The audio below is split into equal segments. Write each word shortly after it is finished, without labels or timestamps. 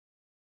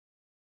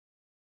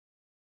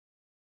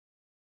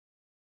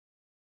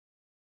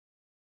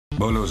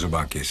बोलो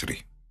जुबान केसरी।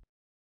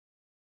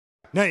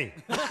 नहीं।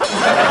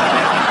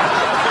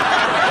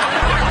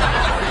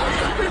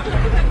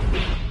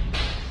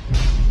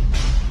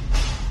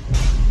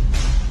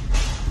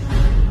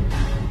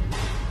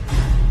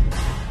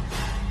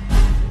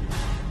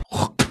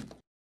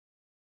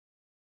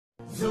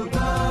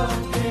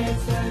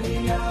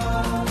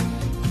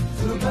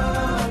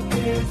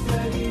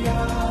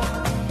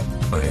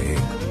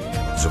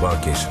 जुबान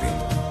केसरी।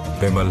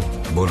 पेमल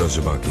बोलो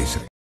जुबान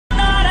Kesari.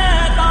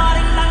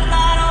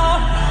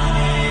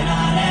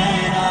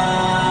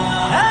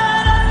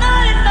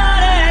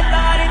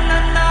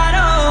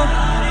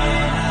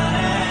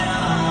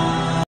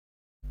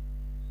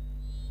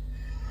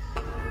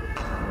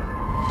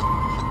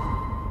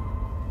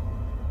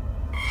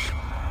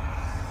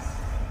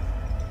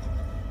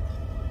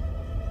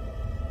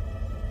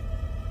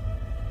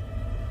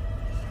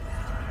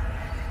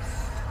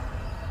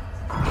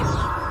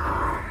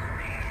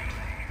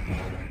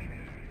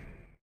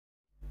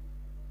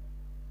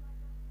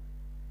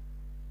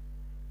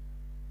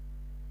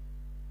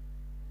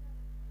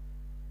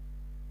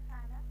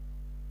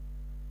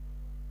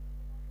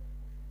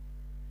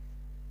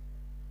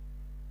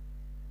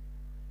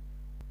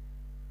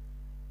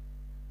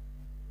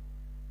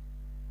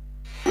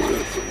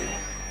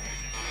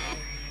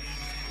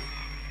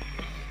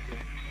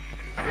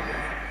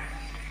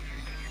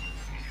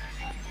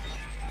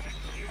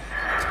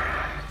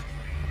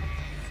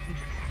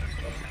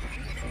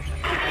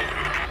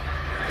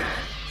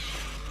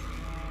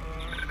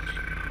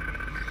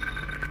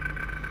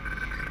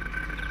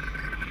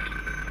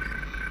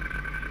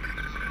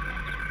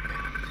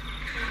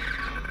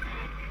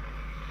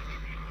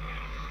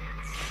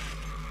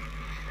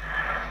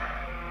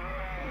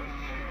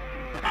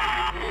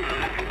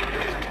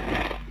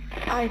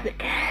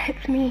 Isaac,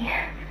 it's me.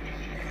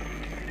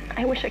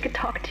 I wish I could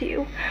talk to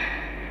you.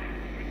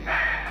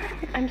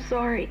 I'm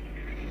sorry.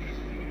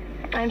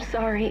 I'm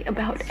sorry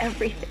about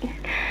everything.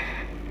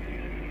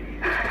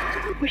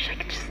 I wish I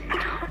could just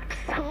talk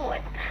to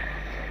someone.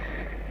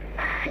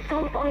 It's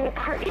all falling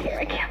apart here.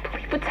 I can't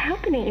believe what's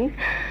happening.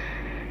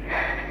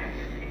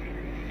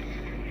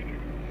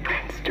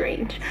 It's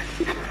strange.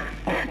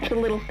 Such a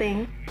little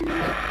thing.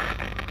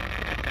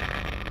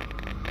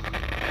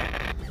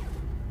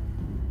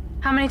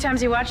 How many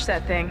times you watched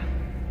that thing?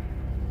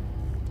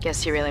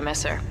 Guess you really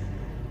miss her.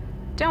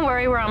 Don't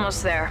worry, we're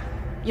almost there.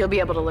 You'll be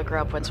able to look her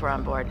up once we're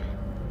on board.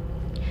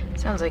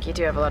 Sounds like you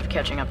do have a lot of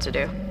catching up to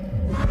do.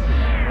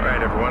 All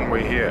right, everyone, we're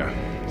here.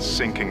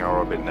 Sinking our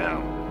orbit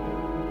now.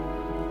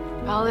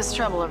 All this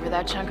trouble over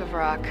that chunk of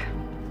rock.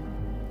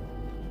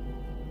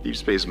 Deep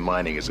space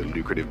mining is a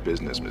lucrative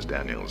business, Ms.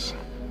 Daniels.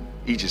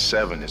 Aegis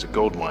 7 is a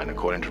gold mine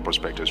according to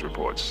prospectors'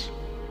 reports.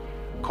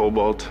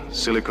 Cobalt,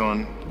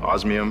 silicon,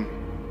 osmium.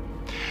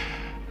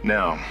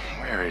 Now,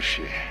 where is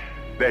she?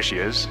 There she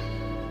is.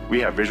 We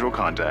have visual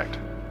contact.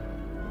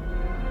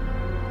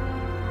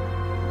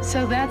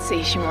 So that's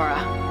Ishimura.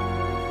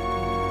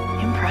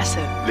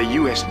 Impressive. The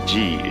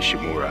USG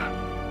Ishimura.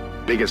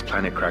 Biggest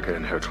planet cracker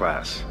in her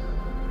class.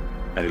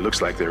 And it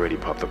looks like they already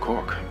popped the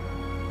cork.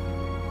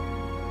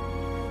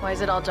 Why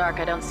is it all dark?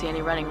 I don't see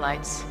any running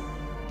lights.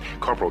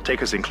 Corporal,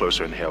 take us in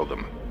closer and hail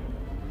them.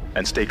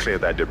 And stay clear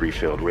of that debris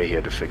field. We're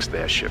here to fix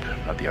their ship,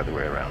 not the other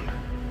way around.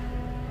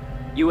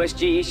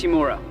 USG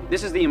Ishimura,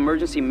 this is the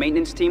emergency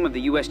maintenance team of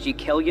the USG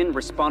Kellion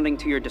responding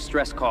to your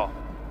distress call.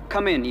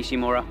 Come in,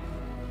 Ishimura.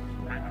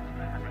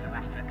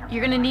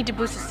 You're gonna need to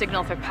boost the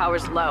signal if their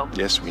power's low.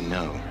 Yes, we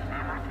know.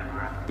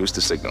 Boost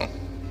the signal.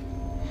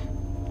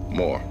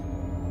 More.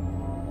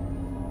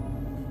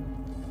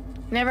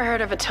 Never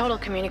heard of a total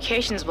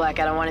communications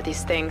blackout on one of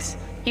these things.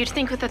 You'd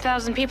think with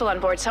 1,000 people on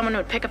board, someone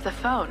would pick up the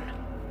phone.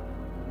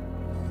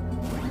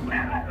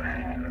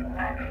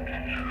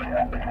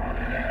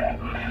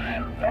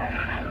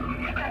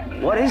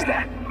 What is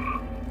that?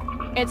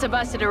 It's a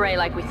busted array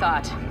like we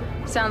thought.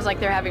 Sounds like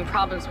they're having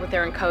problems with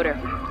their encoder.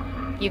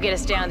 You get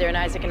us down there and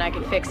Isaac and I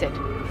can fix it.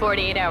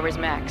 48 hours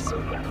max.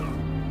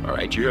 All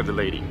right, you heard the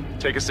lady.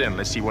 Take us in.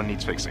 Let's see what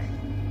needs fixing.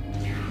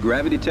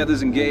 Gravity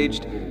tethers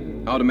engaged.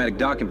 Automatic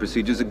docking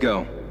procedures a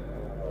go.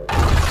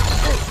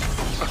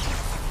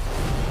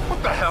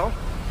 What the hell?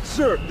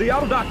 Sir, the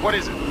auto dock... What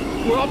is it?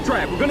 We're off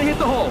track. We're gonna hit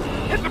the hull.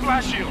 Hit the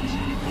blast shields.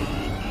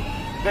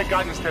 That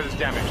guidance tether's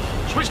damaged.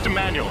 Switch to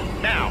manual,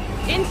 now.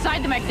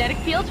 Inside the magnetic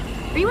field?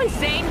 Are you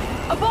insane?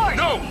 Abort!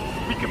 No!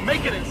 We can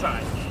make it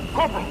inside.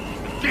 Corporal,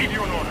 gave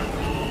you an order.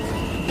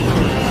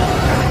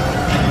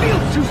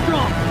 Field's too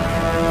strong!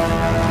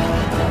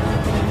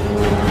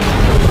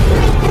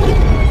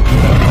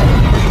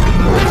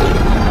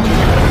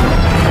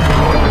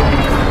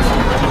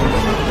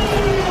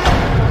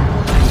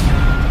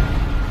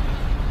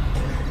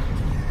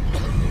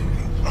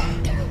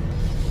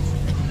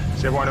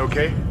 Is everyone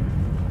okay?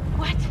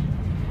 What?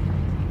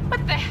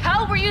 What the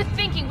hell were you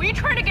thinking? Were you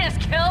trying to get us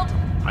killed?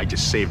 I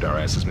just saved our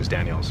asses, Miss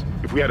Daniels.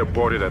 If we had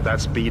aborted at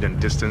that speed and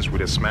distance,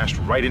 we'd have smashed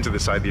right into the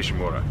side of the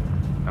Ishimura.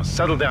 Now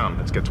settle down,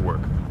 let's get to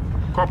work.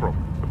 Corporal,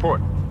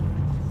 report.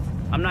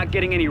 I'm not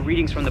getting any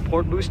readings from the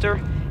port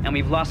booster, and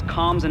we've lost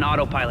comms and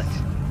autopilot.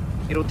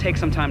 It'll take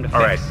some time to fix.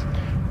 All right.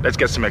 Let's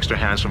get some extra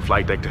hands from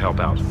flight deck to help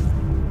out.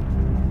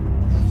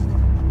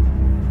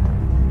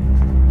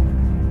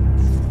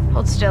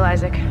 Hold still,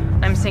 Isaac.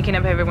 I'm syncing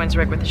up everyone's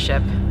rig with the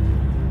ship.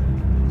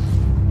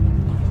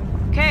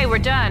 Okay, we're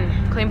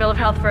done. Clean bill of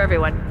health for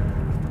everyone.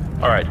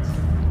 All right.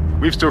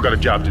 We've still got a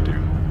job to do.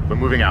 We're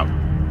moving out.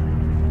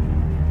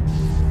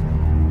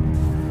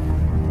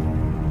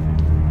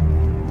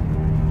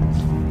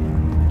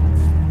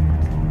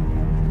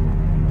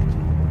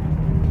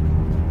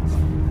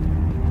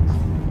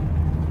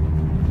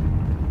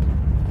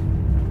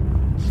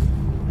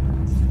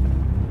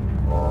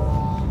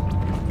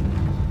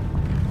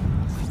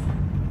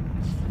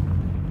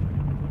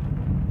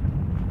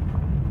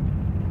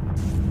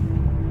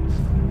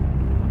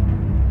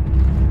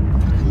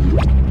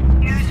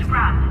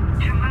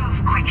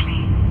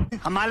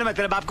 हम मालूम है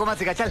तेरे बाप को मत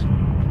सिखा चल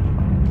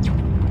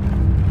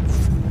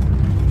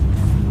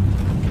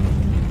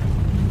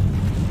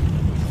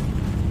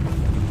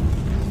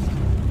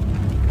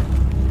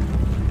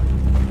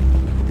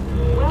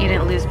You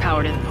didn't lose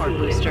power to the port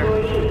booster.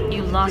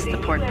 You lost the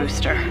port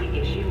booster.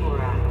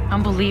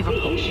 Unbelievable.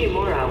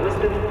 Ishimura was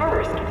the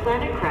first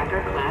Planet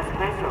Cracker class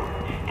vessel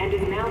and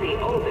is now the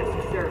oldest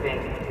serving,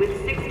 with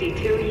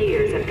 62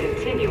 years of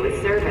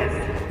continuous service.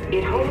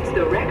 It holds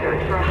the record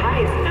for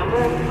highest number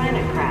of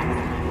Planet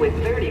Cracks, with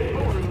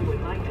 34 who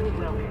would like to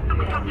welcome.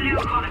 Look for blue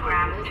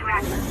holograms to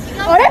access.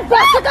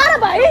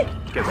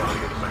 Get back.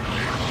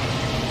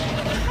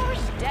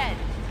 Power's dead.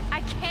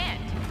 I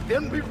can't.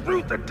 Then we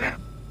root the damn.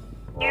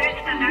 Use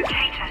the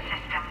locator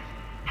system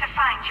to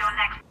find your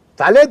next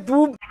साले तू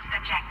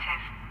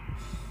objective.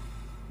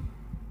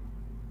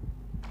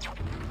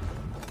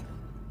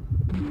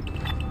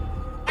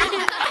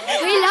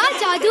 हिला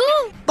जादू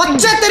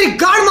बच्चे तेरी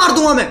गाड़ मार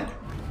दूंगा मैं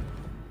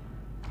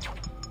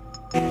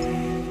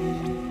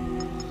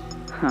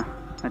Huh,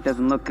 that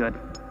doesn't look good.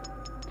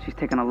 She's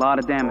taken a lot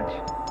of damage.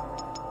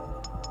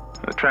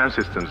 The tram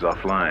system's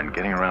offline.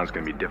 Getting around's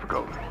gonna be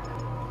difficult.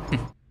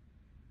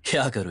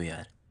 क्या करूं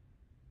यार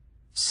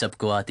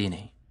सबको आती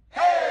नहीं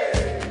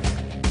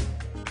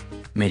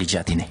मेरी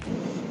जाती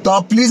नहीं तो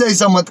आप प्लीज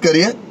ऐसा मत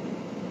करिए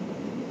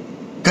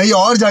कहीं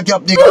और जाके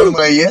अपनी गाड़ी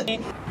उड़ाइए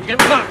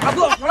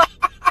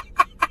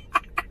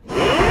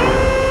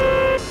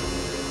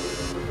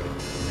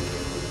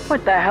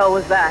What the hell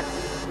was that?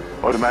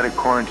 Automatic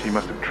quarantine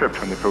must have tripped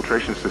when the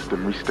filtration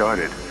system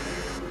restarted.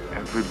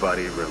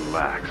 Everybody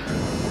relax.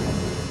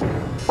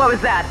 What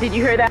was that? Did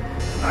you hear that?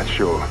 Not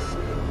sure.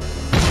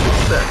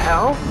 What the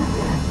hell?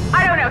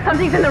 I don't know.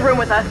 Something's in the room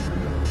with us.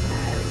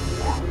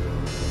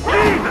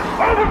 Please!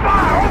 Open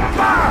fire! Open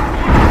fire!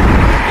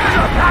 In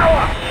the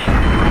tower!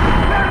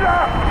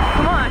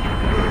 Come on.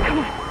 Come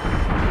on.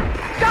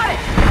 Got it!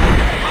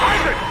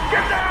 Isaac!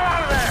 Get the hell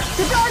out of there!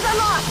 The doors are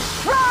locked!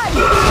 Run!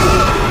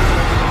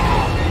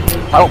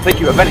 I don't think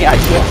you have any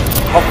idea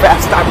how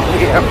fast I'm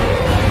here.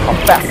 I'm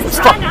fast as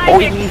fuck,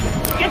 boy.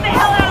 Get the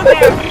hell out of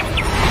there!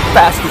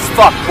 Fast as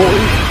fuck, boy.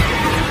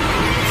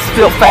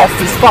 Still fast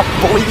as fuck,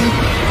 boy.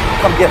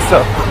 Come get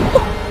some.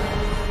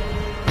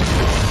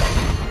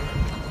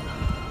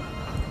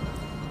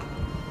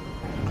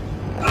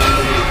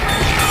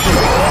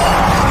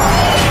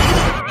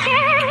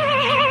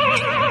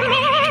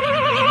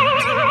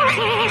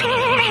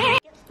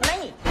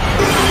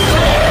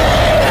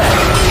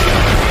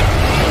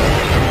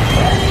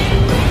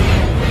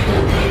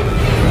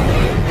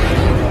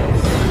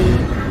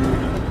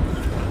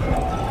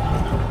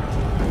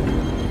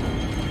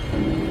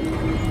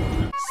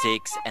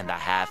 Six and a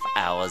half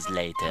hours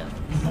later. Use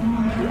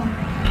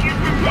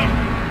the lift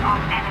on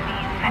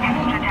enemies for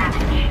extra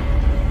damage.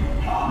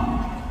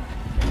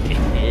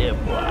 Yeah,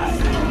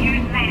 boy.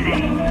 Use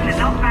melee to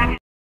knock back.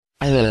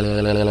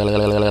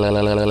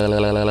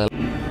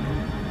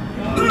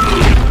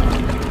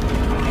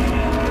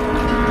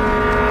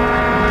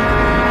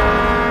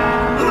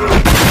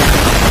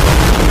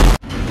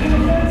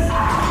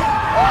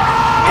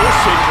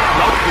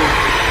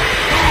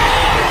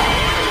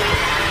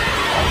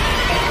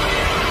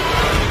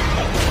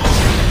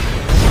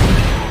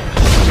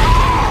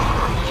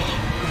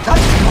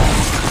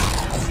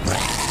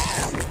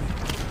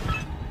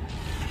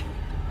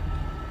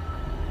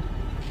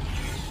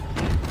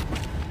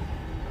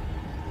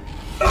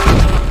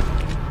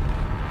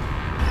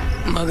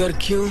 मगर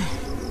क्यों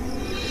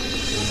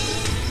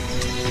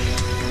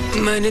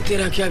मैंने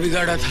तेरा क्या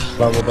बिगाड़ा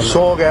था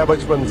सो गया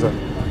बचपन से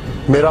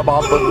मेरा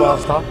बाप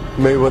बदमाश था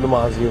मैं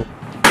बदमाश ही हूँ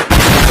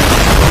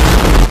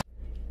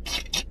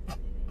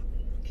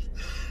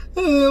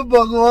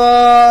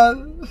भगवान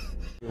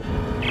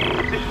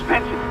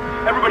Suspension.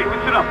 Everybody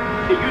listen up.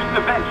 They're using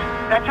the vents.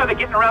 That's how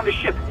they're getting around the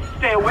ship.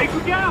 Stay away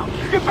from down.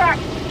 Get back.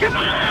 Get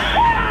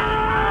back.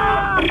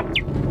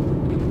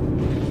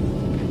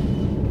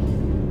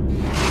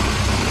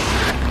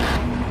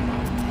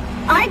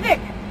 Isaac!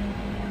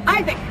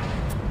 Isaac!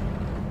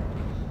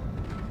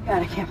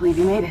 God, I can't believe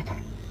you made it.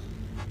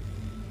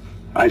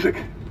 Isaac,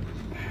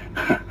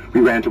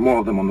 we ran into more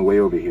of them on the way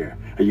over here.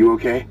 Are you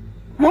okay?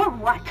 More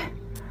what?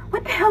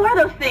 What the hell are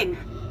those things?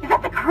 Is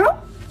that the crew?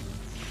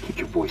 Keep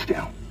your voice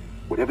down.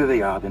 Whatever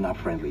they are, they're not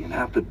friendly, and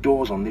half the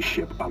doors on this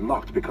ship are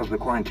locked because of the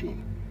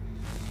quarantine.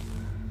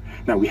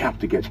 Now, we have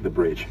to get to the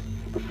bridge,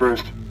 but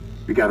first,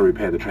 we gotta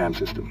repair the tram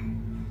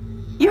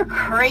system. You're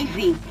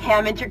crazy,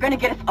 Hammond. You're gonna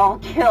get us all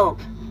killed.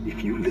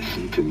 If you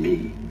listen to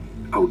me,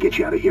 I will get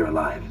you out of here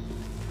alive.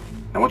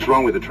 Now, what's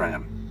wrong with the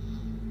tram?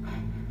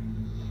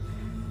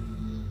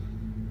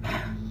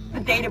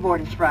 The data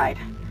board is fried,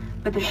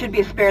 but there should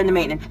be a spare in the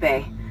maintenance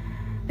bay.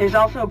 There's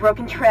also a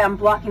broken tram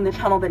blocking the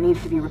tunnel that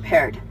needs to be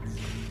repaired.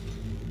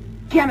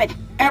 Damn it!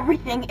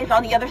 Everything is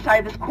on the other side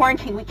of this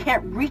quarantine. We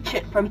can't reach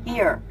it from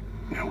here.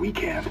 No, we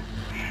can't.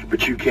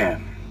 But you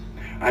can.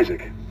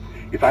 Isaac,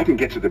 if I can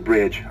get to the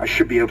bridge, I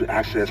should be able to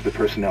access the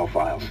personnel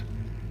files.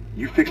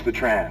 You fix the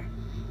tram,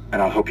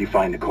 and I'll help you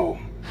find Nicole.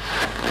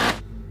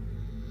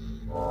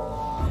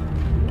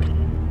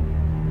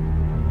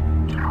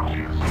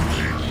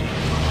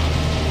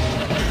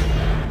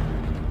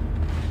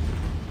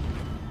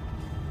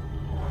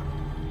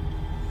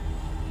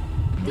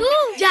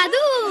 जादू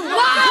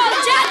वाह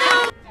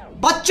जादू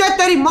बच्चे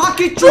तेरी माँ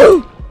की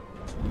चूत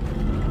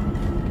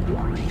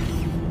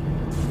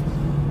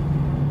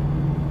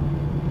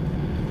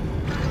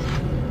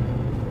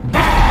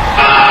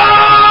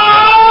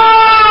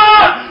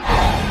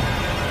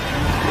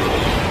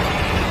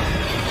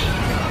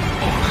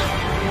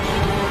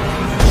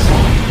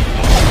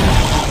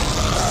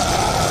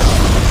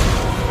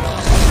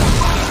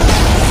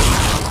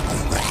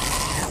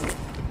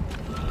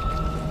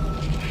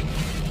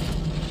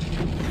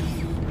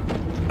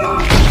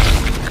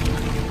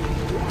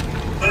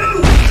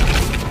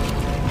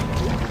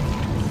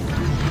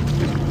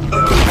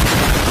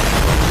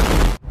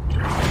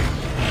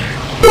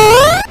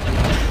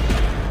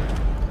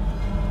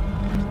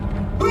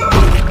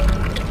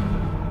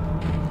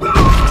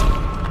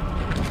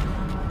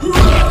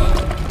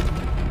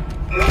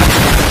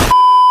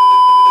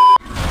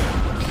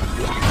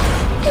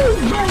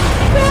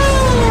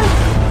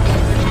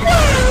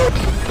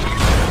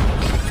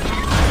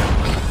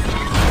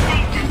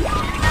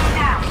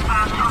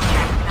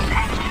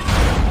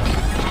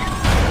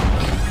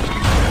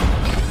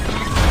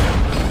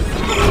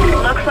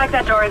Looks like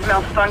that door is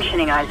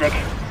malfunctioning, Isaac.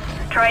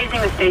 Try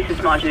using the stasis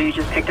module you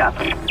just picked up.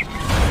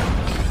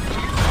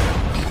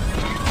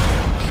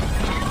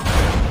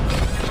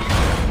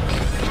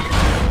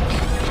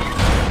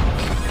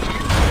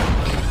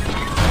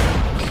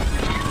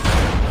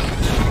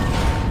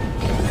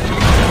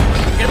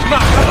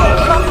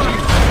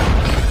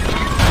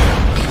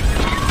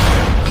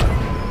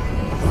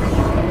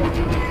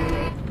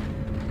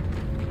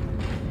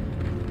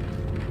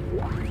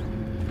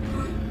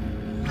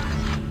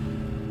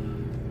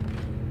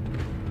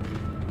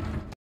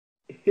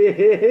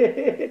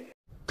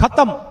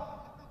 खत्म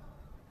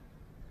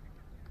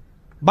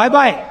bye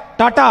bye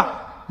tata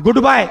good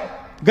bye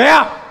गया